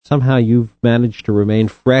somehow you've managed to remain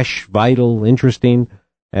fresh, vital, interesting,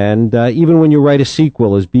 and even when you write a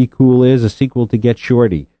sequel, as Be Cool is, a sequel to Get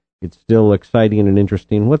Shorty, it's still exciting and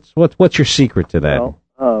interesting. What's your secret to that?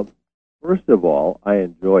 Well, first of all, I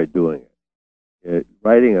enjoy doing it.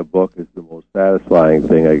 Writing a book is the most satisfying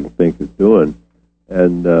thing I can think of doing.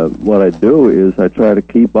 And what I do is I try to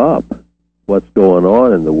keep up what's going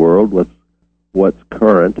on in the world, what's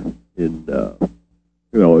current in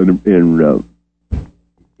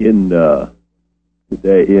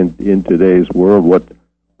today's world,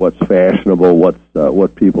 what's fashionable,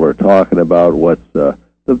 what people are talking about, what's the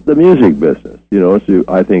music business.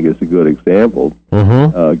 I think is a good example.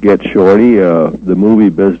 Mm-hmm. Get Shorty, the movie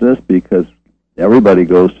business, because everybody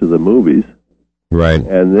goes to the movies. Right.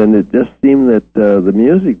 And then it just seemed that the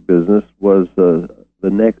music business was a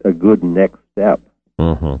good next step.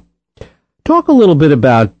 Mm-hmm. Talk a little bit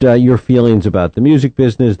about your feelings about the music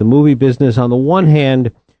business, the movie business. On the one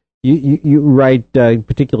hand, you write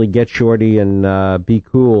particularly Get Shorty and Be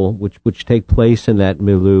Cool, which take place in that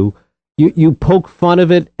milieu. You poke fun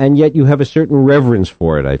of it, and yet you have a certain reverence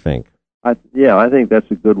for it, I think. I think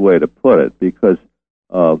that's a good way to put it, because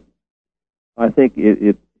I think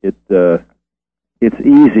it's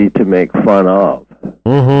easy to make fun of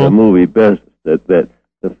the movie business. That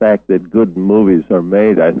the fact that good movies are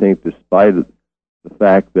made, I think, despite the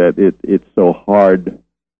fact that it's so hard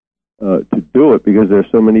to do it, because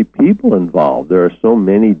there's so many people involved. There are so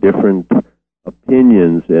many different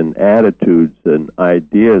opinions and attitudes and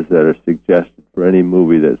ideas that are suggested for any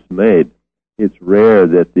movie that's made. It's rare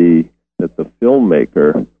that the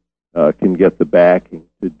filmmaker can get the backing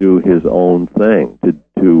to do his own thing,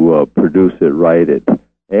 to produce it, write it,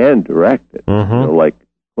 and direct it, like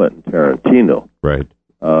Quentin Tarantino. Right.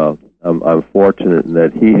 I'm fortunate in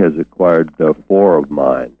that he has acquired 4 of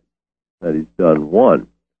mine, that he's done 1.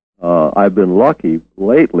 I've been lucky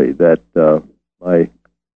lately that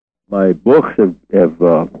my books have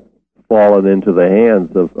fallen into the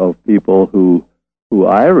hands of people who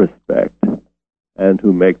I respect and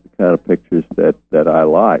who make the kind of pictures that I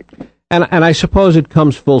like. And I suppose it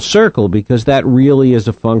comes full circle, because that really is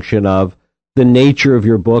a function of the nature of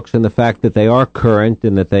your books and the fact that they are current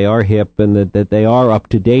and that they are hip and that they are up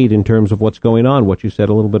to date in terms of what's going on, what you said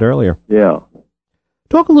a little bit earlier. Yeah.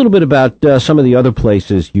 Talk a little bit about some of the other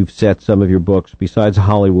places you've set some of your books besides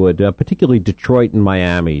Hollywood, particularly Detroit and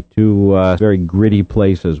Miami, 2 very gritty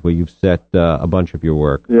places where you've set a bunch of your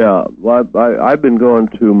work. Yeah, well, I've been going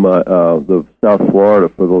to the South Florida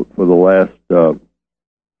for the last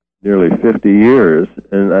nearly 50 years,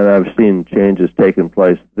 and I've seen changes taking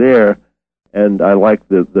place there, and I like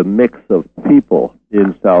the mix of people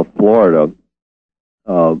in South Florida.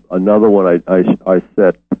 Another one I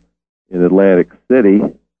set in Atlantic City,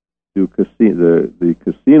 to the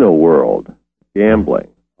casino world, gambling.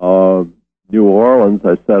 New Orleans,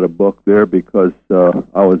 I set a book there because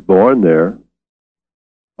I was born there.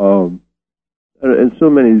 And so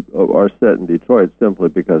many are set in Detroit simply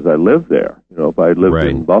because I live there. If I lived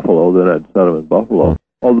in Buffalo, then I'd set them in Buffalo.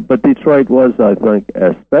 But Detroit was, I think,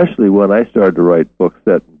 especially when I started to write books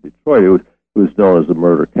set in Detroit, it was known as the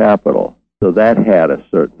murder capital. So that had a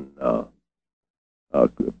certain a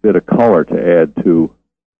bit of color to add to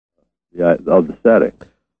the setting.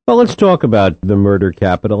 Well, let's talk about the murder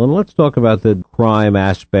capital, and let's talk about the crime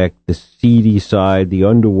aspect, the seedy side, the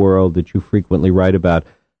underworld that you frequently write about.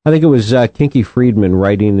 I think it was Kinky Friedman,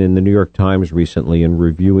 writing in the New York Times recently and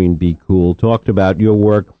reviewing Be Cool, talked about your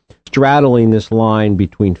work straddling this line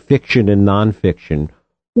between fiction and nonfiction.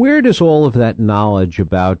 Where does all of that knowledge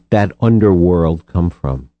about that underworld come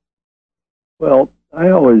from? Well, I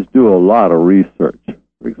always do a lot of research.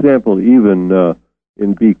 For example, even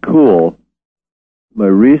in Be Cool, my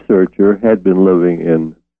researcher had been living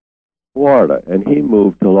in Florida, and he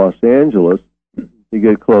moved to Los Angeles to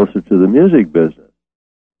get closer to the music business.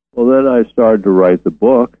 Well, then I started to write the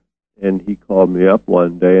book, and he called me up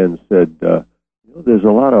one day and said, there's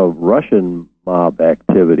a lot of Russian mob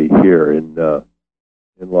activity here in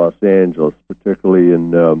Los Angeles, particularly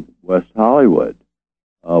in West Hollywood.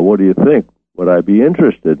 What do you think? Would I be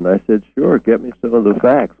interested? And I said, sure, get me some of the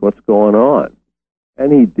facts. What's going on?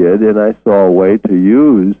 And he did, and I saw a way to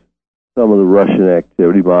use some of the Russian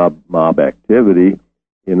activity, mob activity,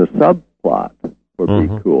 in a subplot for Be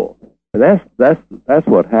Cool. And that's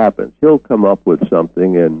what happens. He'll come up with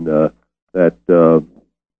something, and that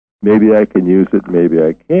maybe I can use it, maybe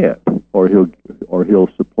I can't, or he'll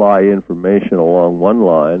supply information along one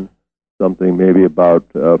line, something maybe about,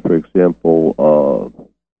 for example,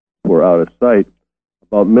 we're out of sight,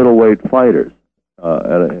 about middleweight fighters,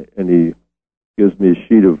 and he gives me a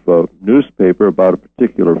sheet of newspaper about a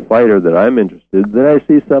particular fighter that I'm interested in, then I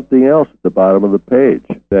see something else at the bottom of the page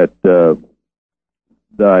that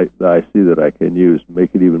I see that I can use to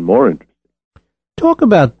make it even more interesting. Talk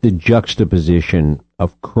about the juxtaposition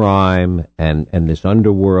of crime and this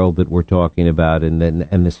underworld that we're talking about, and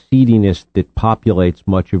the seediness that populates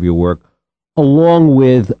much of your work, along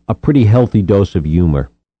with a pretty healthy dose of humor.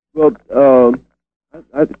 Well,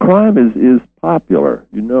 crime is popular,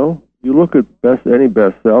 you know. You look at any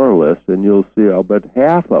bestseller list, and you'll see, I'll bet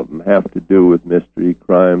half of them have to do with mystery,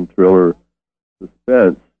 crime, thriller,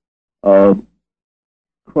 suspense.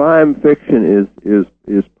 Crime fiction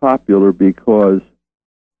is popular because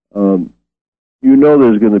you know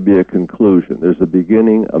there's going to be a conclusion. There's a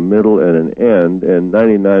beginning, a middle, and an end, and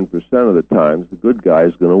 99% of the times the good guy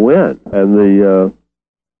is going to win, and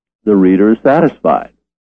the reader is satisfied.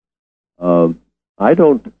 I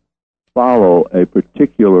don't follow a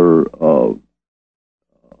particular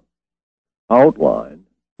outline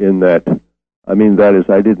in that. I mean, that is,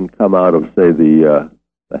 I didn't come out of, say, the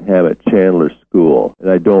Hammett Chandler school, and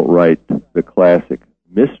I don't write the classic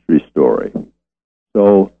mystery story.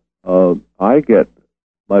 So I get,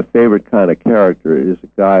 my favorite kind of character is a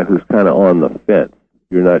guy who's kind of on the fence.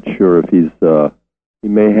 You're not sure if he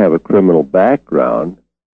may have a criminal background,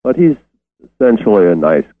 but he's essentially a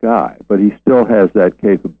nice guy. But he still has that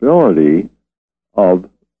capability of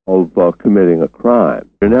committing a crime.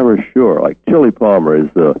 You're never sure. Like Chili Palmer is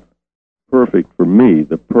the perfect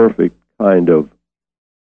kind of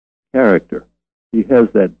character. He has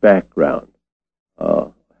that background,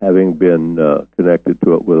 having been connected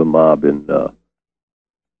to it with a mob in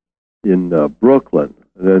Brooklyn,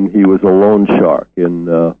 and then he was a loan shark in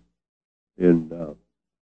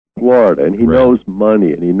Florida, and he knows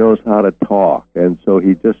money and he knows how to talk, and so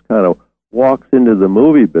he just kind of walks into the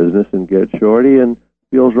movie business and gets shorty and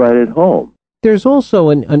feels right at home. There's also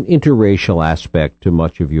an interracial aspect to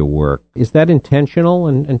much of your work. Is that intentional?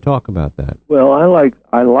 And talk about that. Well, I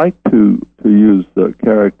like to use the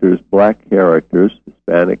characters, black characters,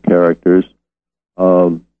 Hispanic characters.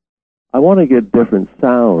 I want to get different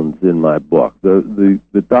sounds in my book. The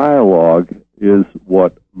dialogue is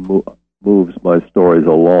what moves my stories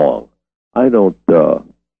along. I don't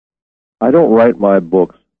write my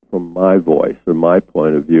books from my voice or my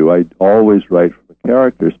point of view. I always write from a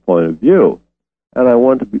character's point of view. And I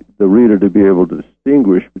want the reader to be able to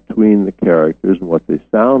distinguish between the characters and what they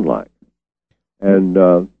sound like. And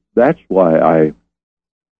that's why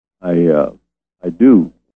I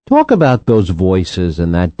do. Talk about those voices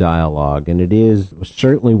and that dialogue, and it is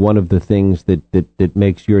certainly one of the things that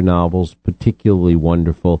makes your novels particularly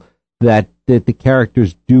wonderful, that the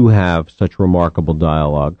characters do have such remarkable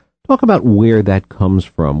dialogue. Talk about where that comes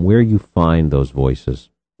from, where you find those voices.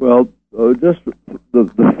 Well, just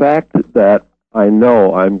the fact that I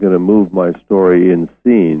know I'm going to move my story in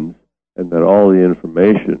scenes, and that all the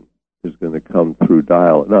information is going to come through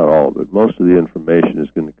dialogue. Not all of it. Most of the information is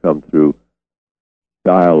going to come through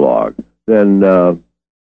dialogue. Then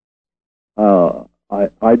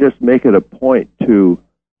I just make it a point to,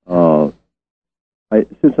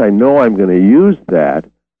 since I know I'm going to use that,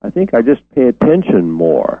 I think I just pay attention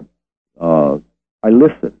more. I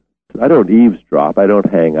listen. I don't eavesdrop. I don't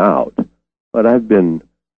hang out. But I've been,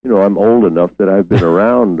 I'm old enough that I've been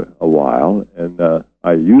around a while, and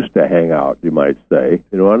I used to hang out, you might say,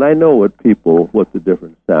 and I know what the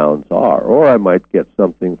different sounds are. Or I might get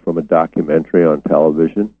something from a documentary on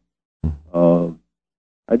television.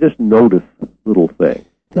 I just notice little things.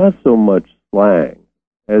 Not so much slang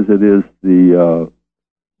as it is the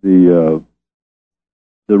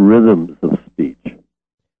rhythms of speech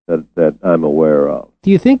that I'm aware of. Do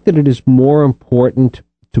you think that it is more important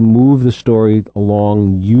to move the story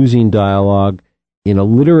along using dialogue in a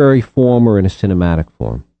literary form or in a cinematic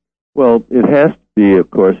form? Well, it has to be, of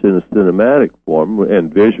course, in a cinematic form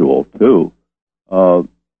and visual, too.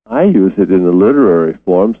 I use it in the literary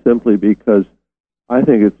form simply because I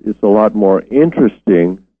think it's a lot more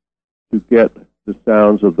interesting to get the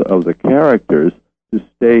sounds of the characters to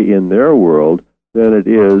stay in their world than it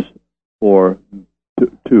is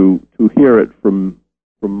to hear it from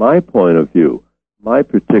my point of view, my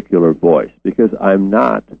particular voice, because I'm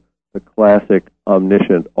not the classic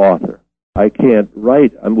omniscient author. I can't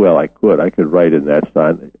write. I could write in that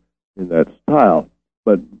style,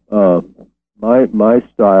 but my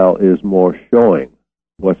style is more showing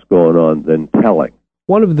what's going on than telling.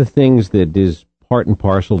 One of the things that is part and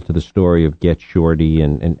parcel to the story of Get Shorty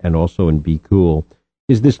and also in Be Cool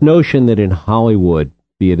is this notion that in Hollywood,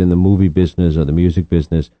 be it in the movie business or the music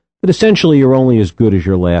business, that essentially you're only as good as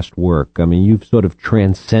your last work. I mean, you've sort of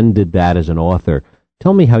transcended that as an author.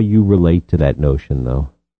 Tell me how you relate to that notion, though.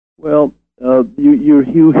 Well, you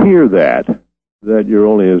hear that you're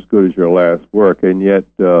only as good as your last work, and yet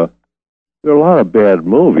there are a lot of bad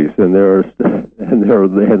movies, and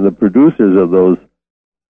the producers of those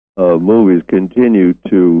movies continue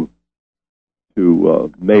to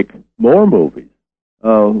make more movies.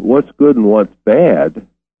 What's good and what's bad?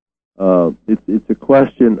 It's a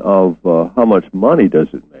question of how much money does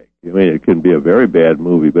it make. I mean, it can be a very bad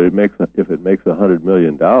movie, but if it makes $100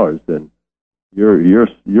 million, then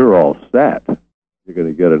you're all set. You're going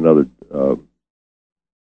to get another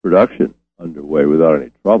production underway without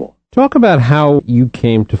any trouble. Talk about how you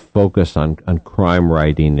came to focus on crime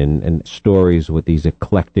writing and stories with these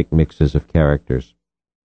eclectic mixes of characters.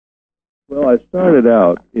 Well, I started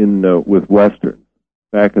out with Westerns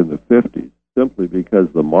back in the 50s, simply because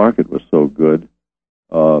the market was so good.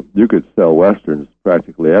 You could sell Westerns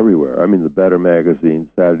practically everywhere. I mean, the Better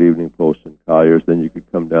magazines, Saturday Evening Post and Collier's, then you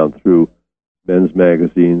could come down through men's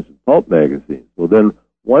magazines and pulp magazines. Well, then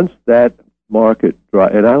once that market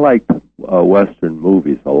dropped, and I liked Western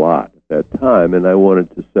movies a lot at that time, and I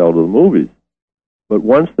wanted to sell to the movies. But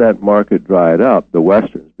once that market dried up, the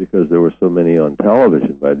Westerns, because there were so many on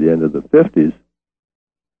television by the end of the 50s,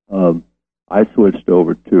 I switched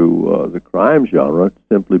over to the crime genre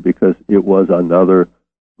simply because it was another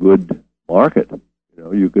good market.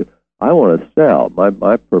 I want to sell.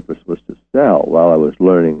 My purpose was to sell while I was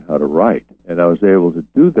learning how to write, and I was able to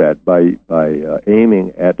do that by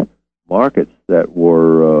aiming at markets that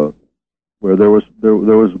were where there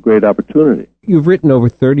was great opportunity. You've written over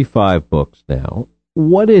 35 books now.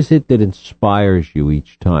 What is it that inspires you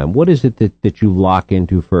each time? What is it that you lock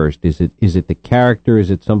into first? Is it the character? Is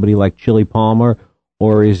it somebody like Chili Palmer,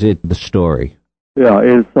 or is it the story? Yeah,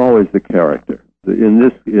 it's always the character. In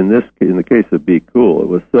the case of Be Cool, it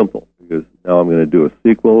was simple because now I'm going to do a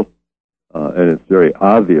sequel, and it's very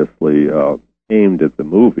obviously aimed at the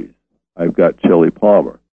movies. I've got Chili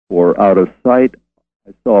Palmer. For Out of Sight,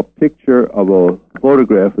 I saw a picture of a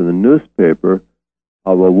photograph in the newspaper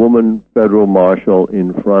of a woman federal marshal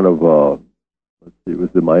in front of it was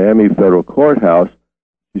the Miami Federal Courthouse.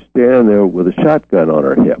 She's standing there with a shotgun on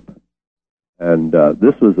her hip. And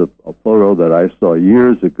this was a photo that I saw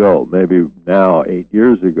years ago, maybe now 8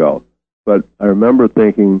 years ago. But I remember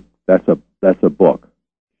thinking, that's a book.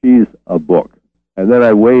 She's a book. And then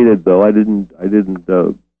I waited, though. I didn't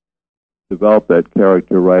develop that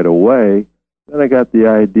character right away. Then I got the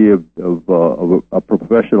idea of a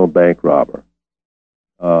professional bank robber.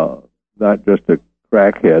 Not just a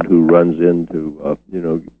crackhead who runs in to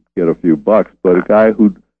get a few bucks, but a guy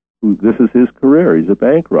who this is his career. He's a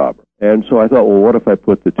bank robber. And so I thought, well, what if I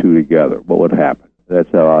put the two together? What would happen? That's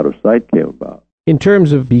how Out of Sight came about. In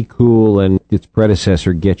terms of Be Cool and its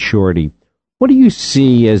predecessor, Get Shorty, what do you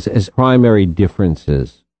see as primary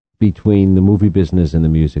differences between the movie business and the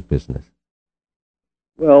music business?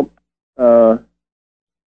 Well, I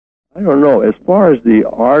don't know. As far as the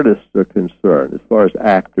artists are concerned, as far as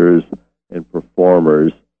actors and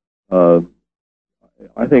performers,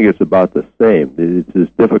 I think it's about the same. It's as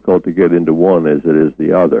difficult to get into one as it is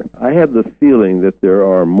the other. I have the feeling that there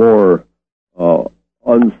are more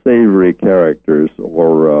unsavory characters,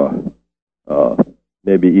 or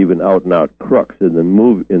maybe even out-and-out crooks in the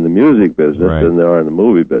music business than there are in the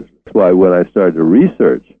movie business. That's why when I started to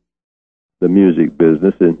research the music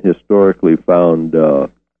business and historically found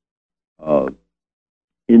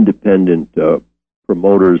independent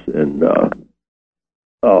promoters and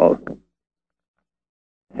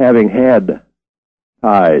having had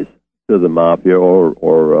ties to the mafia,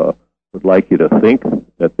 or would like you to think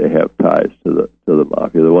that they have ties to the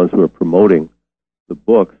mafia, the ones who are promoting the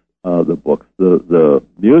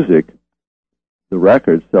music, the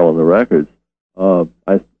records, selling the records. I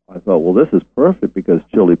thought, well, this is perfect because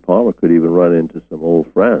Chili Palmer could even run into some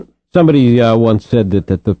old friends. Somebody once said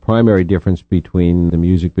that the primary difference between the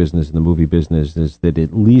music business and the movie business is that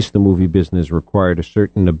at least the movie business required a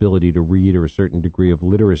certain ability to read or a certain degree of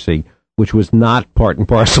literacy, which was not part and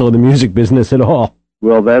parcel of the music business at all.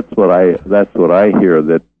 Well, that's what I hear,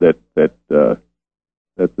 that the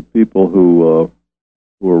people who are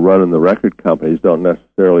running the record companies don't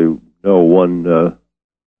necessarily know one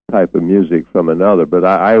type of music from another. But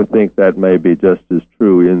I think that may be just as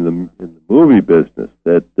true in the movie business,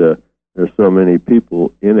 that there's so many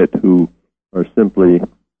people in it who are simply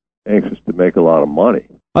anxious to make a lot of money.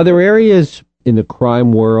 Are there areas in the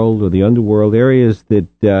crime world or the underworld, areas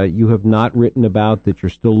that you have not written about that you're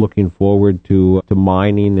still looking forward to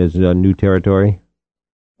mining as a new territory?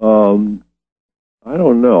 I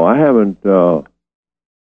don't know. I haven't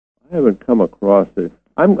come across it.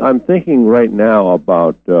 I'm thinking right now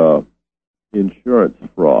about insurance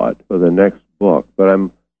fraud for the next book, but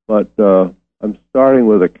I'm starting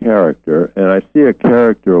with a character, and I see a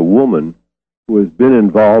character, a woman, who has been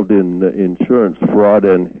involved in insurance fraud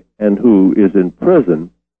and who is in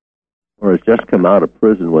prison, or has just come out of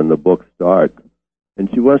prison when the book starts, and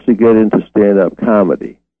she wants to get into stand-up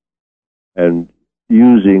comedy and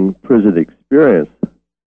using prison experience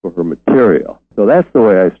for her material. So that's the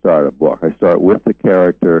way I start a book. I start with the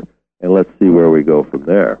character, and let's see where we go from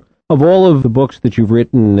there. Of all of the books that you've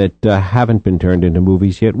written that haven't been turned into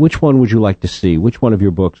movies yet, which one would you like to see? Which one of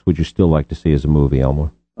your books would you still like to see as a movie,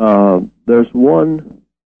 Elmore? There's one,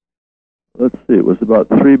 let's see, it was about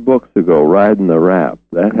 3 books ago, Riding the Rap.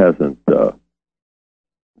 That hasn't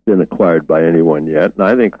been acquired by anyone yet, and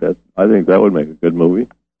I think that would make a good movie.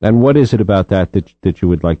 And what is it about that you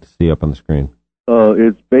would like to see up on the screen?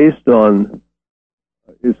 It's based on,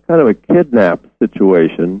 it's kind of a kidnap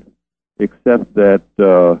situation, except that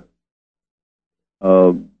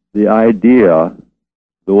the idea,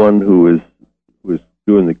 the one who was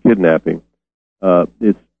doing the kidnapping,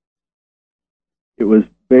 it was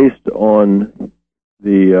based on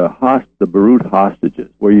the Beirut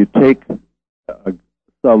hostages, where you take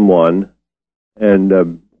someone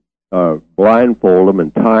and blindfold them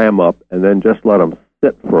and tie them up, and then just let them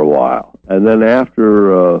sit for a while, and then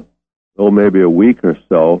after maybe a week or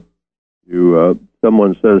so,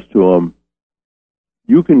 someone says to them,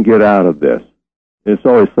 "You can get out of this." It's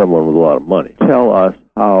always someone with a lot of money. Tell us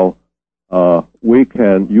how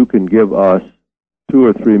you can give us $2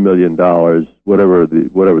 or $3 million, whatever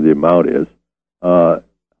the amount is.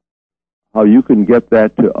 How you can get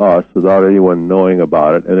that to us without anyone knowing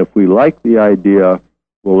about it, and if we like the idea,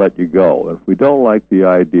 we'll let you go. If we don't like the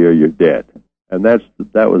idea, you're dead. And that's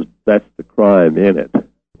the crime in it.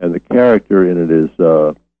 And the character in it is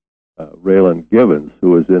Raylan Givens,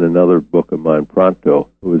 who was in another book of mine, Pronto,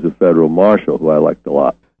 who was a federal marshal, who I liked a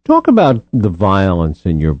lot. Talk about the violence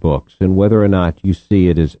in your books and whether or not you see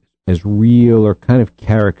it as real or kind of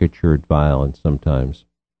caricatured violence sometimes.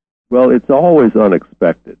 Well, it's always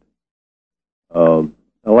unexpected.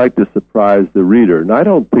 I like to surprise the reader, and I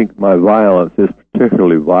don't think my violence is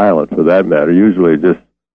particularly violent for that matter. Usually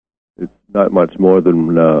it's not much more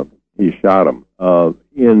than he shot him.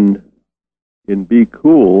 In Be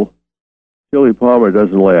Cool, Chili Palmer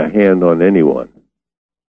doesn't lay a hand on anyone.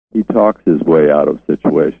 He talks his way out of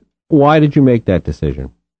situations. Why did you make that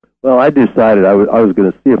decision? Well, I decided I was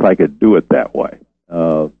going to see if I could do it that way.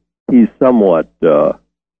 He's somewhat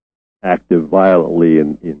active violently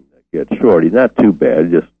in Get Short. He's not too bad.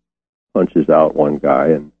 He just punches out one guy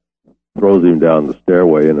and throws him down the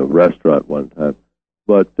stairway in a restaurant one time.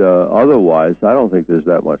 But otherwise, I don't think there's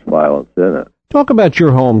that much violence in it. Talk about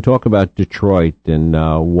your home. Talk about Detroit and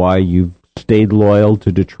why you've stayed loyal to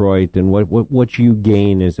Detroit and what you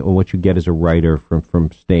gain or what you get as a writer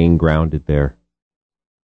from staying grounded there.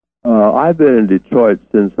 I've been in Detroit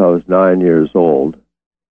since I was 9 years old.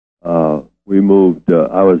 We moved,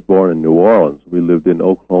 I was born in New Orleans. We lived in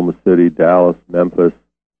Oklahoma City, Dallas, Memphis.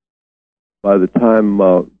 By the time,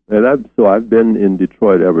 I've been in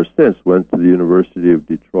Detroit ever since. Went to the University of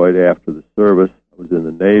Detroit after the service. I was in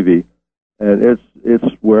the Navy. And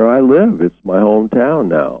it's where I live. It's my hometown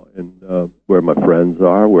now, and where my friends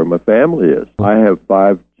are, where my family is. I have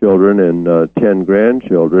 5 children and 10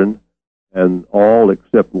 grandchildren, and all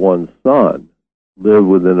except one son live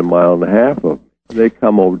within a mile and a half of me. They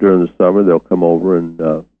come over during the summer. They'll come over and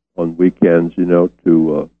on weekends,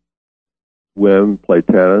 to swim, play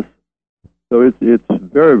tennis. So it's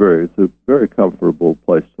a very comfortable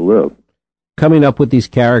place to live. Coming up with these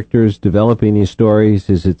characters, developing these stories,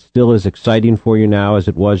 is it still as exciting for you now as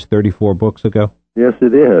it was 34 books ago? Yes,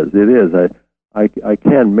 it is. It is. I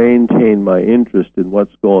can't maintain my interest in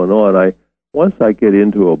what's going on. Once I get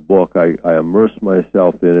into a book, I immerse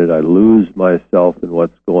myself in it. I lose myself in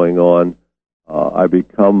what's going on. I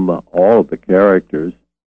become all of the characters,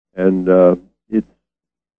 and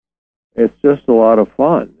it's just a lot of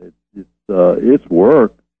fun. It's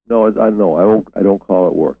work. No, I don't call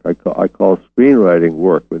it work. I call screenwriting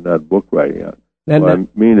work, but not book writing. What I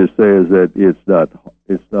mean to say is that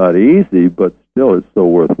it's not easy, but still it's so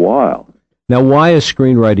worthwhile. Now, why is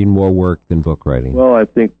screenwriting more work than book writing? Well, I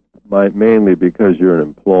think mainly because you're an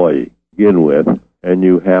employee to begin with, and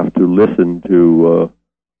you have to listen to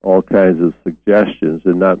all kinds of suggestions,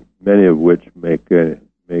 and not many of which make any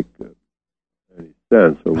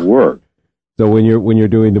sense or work. So when you're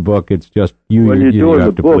doing the book, it's just you. When you're doing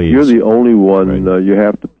the book, you're the only one you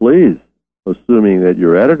have to please, assuming that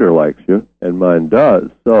your editor likes you, and mine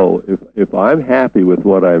does. So if I'm happy with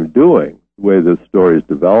what I'm doing, the way the story is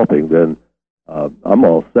developing, then I'm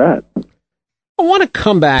all set. I want to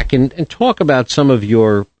come back and talk about some of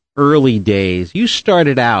your early days. You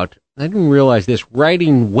started out, I didn't realize this,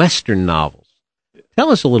 writing Western novels. Tell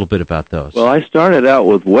us a little bit about those. Well, I started out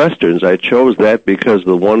with Westerns. I chose that because of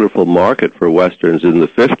the wonderful market for Westerns in the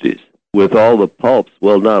 50s. With all the pulps,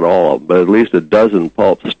 well, not all, but at least a dozen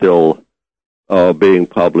pulps still being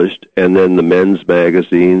published, and then the men's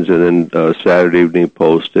magazines, and then Saturday Evening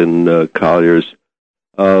Post and Collier's.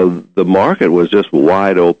 The market was just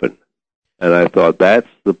wide open. And I thought that's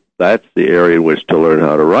the area in which to learn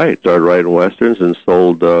how to write. Started writing Westerns and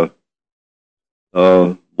sold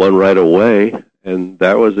one right away, and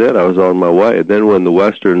that was it. I was on my way. And then when the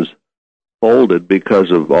Westerns folded because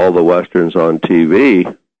of all the Westerns on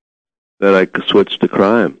TV, then I switched to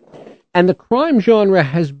crime. And the crime genre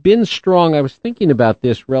has been strong. I was thinking about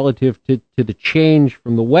this relative to the change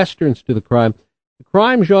from the Westerns to the crime. The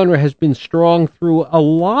crime genre has been strong through a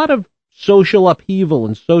lot of social upheaval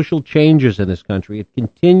and social changes in this country. It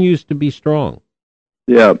continues to be strong.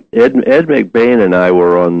 Yeah, Ed McBain and I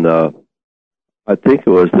were on, I think it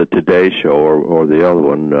was the Today Show or the other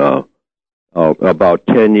one, about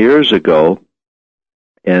 10 years ago,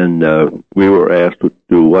 and we were asked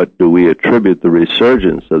what do we attribute the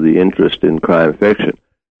resurgence of the interest in crime fiction.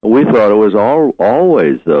 And we thought it was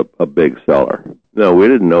always a big seller. No, we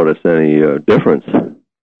didn't notice any difference.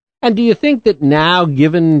 And do you think that now,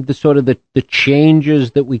 given the sort of the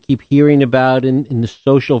changes that we keep hearing about in the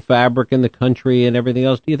social fabric in the country and everything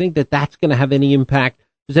else, do you think that that's going to have any impact?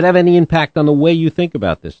 Does it have any impact on the way you think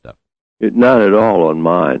about this stuff? Not at all on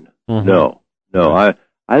mine. Mm-hmm. No.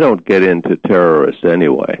 I don't get into terrorists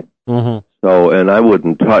anyway. Mm-hmm. So, and I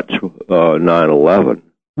wouldn't touch 9/11.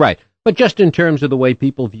 Right. But just in terms of the way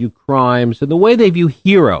people view crimes and the way they view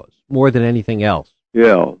heroes more than anything else.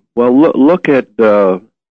 Yeah. Well, look at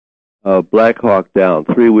Black Hawk Down.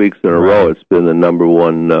 3 weeks in a row, it's been the number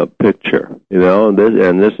one picture. You know, and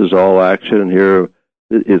this is all action here.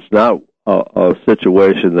 It's not a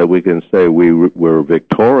situation that we can say we're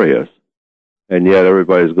victorious, and yet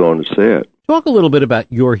everybody's going to see it. Talk a little bit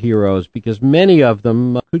about your heroes, because many of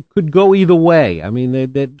them could go either way. I mean,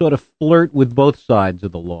 they sort of flirt with both sides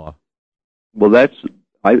of the law. Well,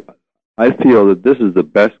 I feel that this is the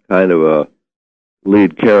best kind of a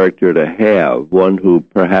lead character to have, one who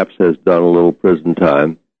perhaps has done a little prison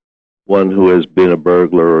time, one who has been a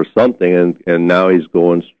burglar or something, and now he's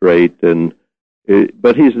going straight,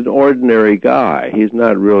 but he's an ordinary guy. He's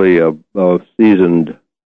not really a seasoned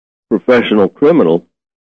professional criminal.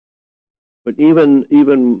 But even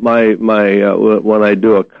my when I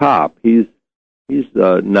do a cop, he's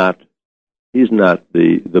not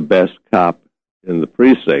the best cop in the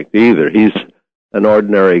precinct either. He's an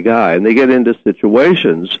ordinary guy, and they get into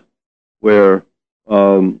situations where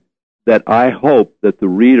that I hope that the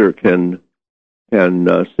reader can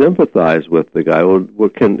sympathize with the guy,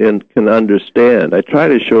 can understand. I try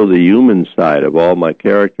to show the human side of all my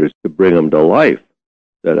characters to bring them to life.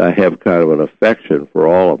 That I have kind of an affection for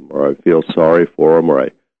all of them, or I feel sorry for them,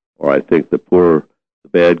 or I think the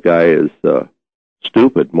bad guy is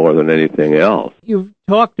stupid more than anything else. You've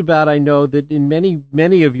talked about, I know, that in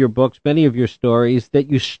many of your books, many of your stories,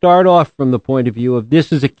 that you start off from the point of view of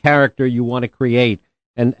this is a character you want to create,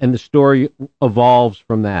 and the story evolves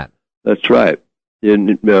from that. That's right.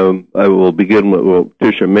 I will begin with,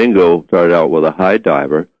 Tishomingo started out with a high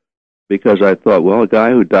diver, because I thought, well, a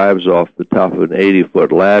guy who dives off the top of an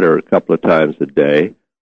 80-foot ladder a couple of times a day,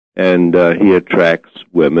 and he attracts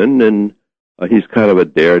women, and he's kind of a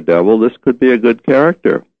daredevil. This could be a good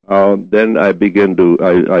character. Then I begin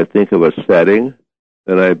I think of a setting,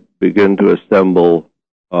 then I begin to assemble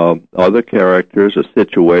other characters, a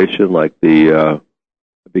situation like I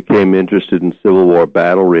became interested in Civil War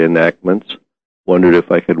battle reenactments, wondered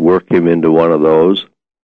if I could work him into one of those,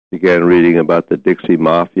 began reading about the Dixie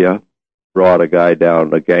Mafia, brought a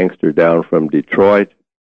gangster down from Detroit,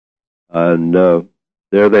 and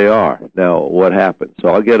there they are. Now, what happens? So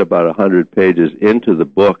I'll get about 100 pages into the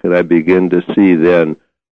book, and I begin to see then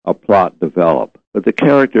a plot develop. But the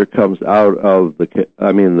character comes out of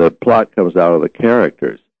the plot comes out of the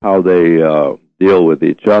characters, how they deal with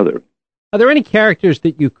each other. Are there any characters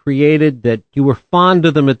that you created that you were fond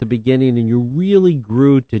of them at the beginning and you really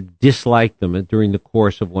grew to dislike them during the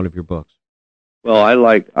course of one of your books? Well, I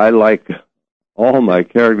like all my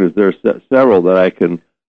characters. There are several that I can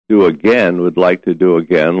would like to do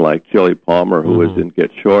again, like Chili Palmer, who was in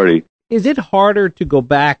Get Shorty. Is it harder to go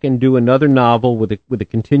back and do another novel with a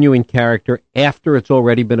continuing character after it's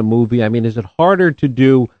already been a movie? I mean, is it harder to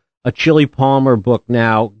do a Chili Palmer book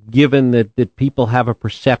now, given that people have a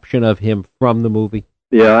perception of him from the movie?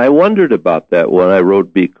 Yeah, I wondered about that when I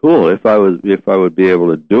wrote Be Cool, if I would be able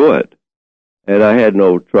to do it. And I had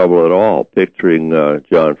no trouble at all picturing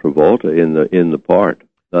John Travolta in the part.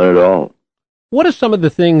 Not at all. What are some of the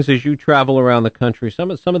things as you travel around the country, some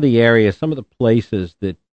of the areas, some of the places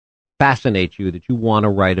that fascinate you, that you want to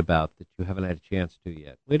write about, that you haven't had a chance to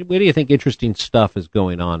yet? Where do you think interesting stuff is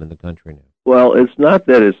going on in the country now? Well, it's not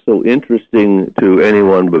that it's so interesting to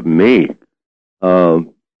anyone but me.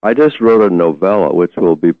 I just wrote a novella, which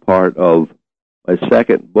will be part of my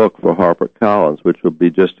second book for HarperCollins, which will be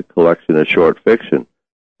just a collection of short fiction.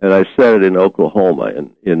 And I set it in Oklahoma,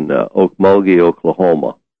 in Okmulgee,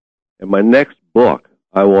 Oklahoma. In my next book,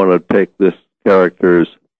 I want to take this character's,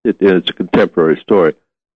 it's a contemporary story.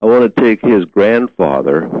 I want to take his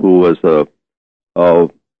grandfather, who was a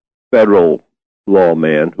federal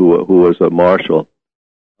lawman, who was a marshal,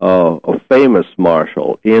 a famous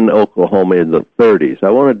marshal in Oklahoma in the 30s. I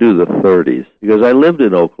want to do the 30s because I lived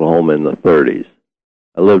in Oklahoma in the 30s.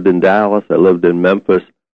 I lived in Dallas. I lived in Memphis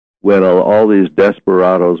when all these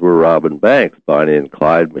desperados were robbing banks, Bonnie and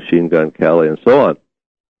Clyde, Machine Gun Kelly, and so on.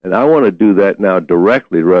 And I want to do that now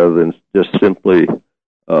directly rather than just simply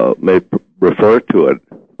refer to it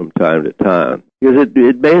from time to time. Because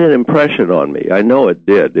it made an impression on me. I know it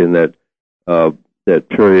did in that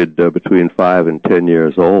period between 5 and 10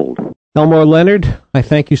 years old. Elmore Leonard, I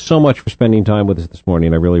thank you so much for spending time with us this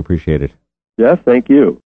morning. I really appreciate it. Jeff, thank you.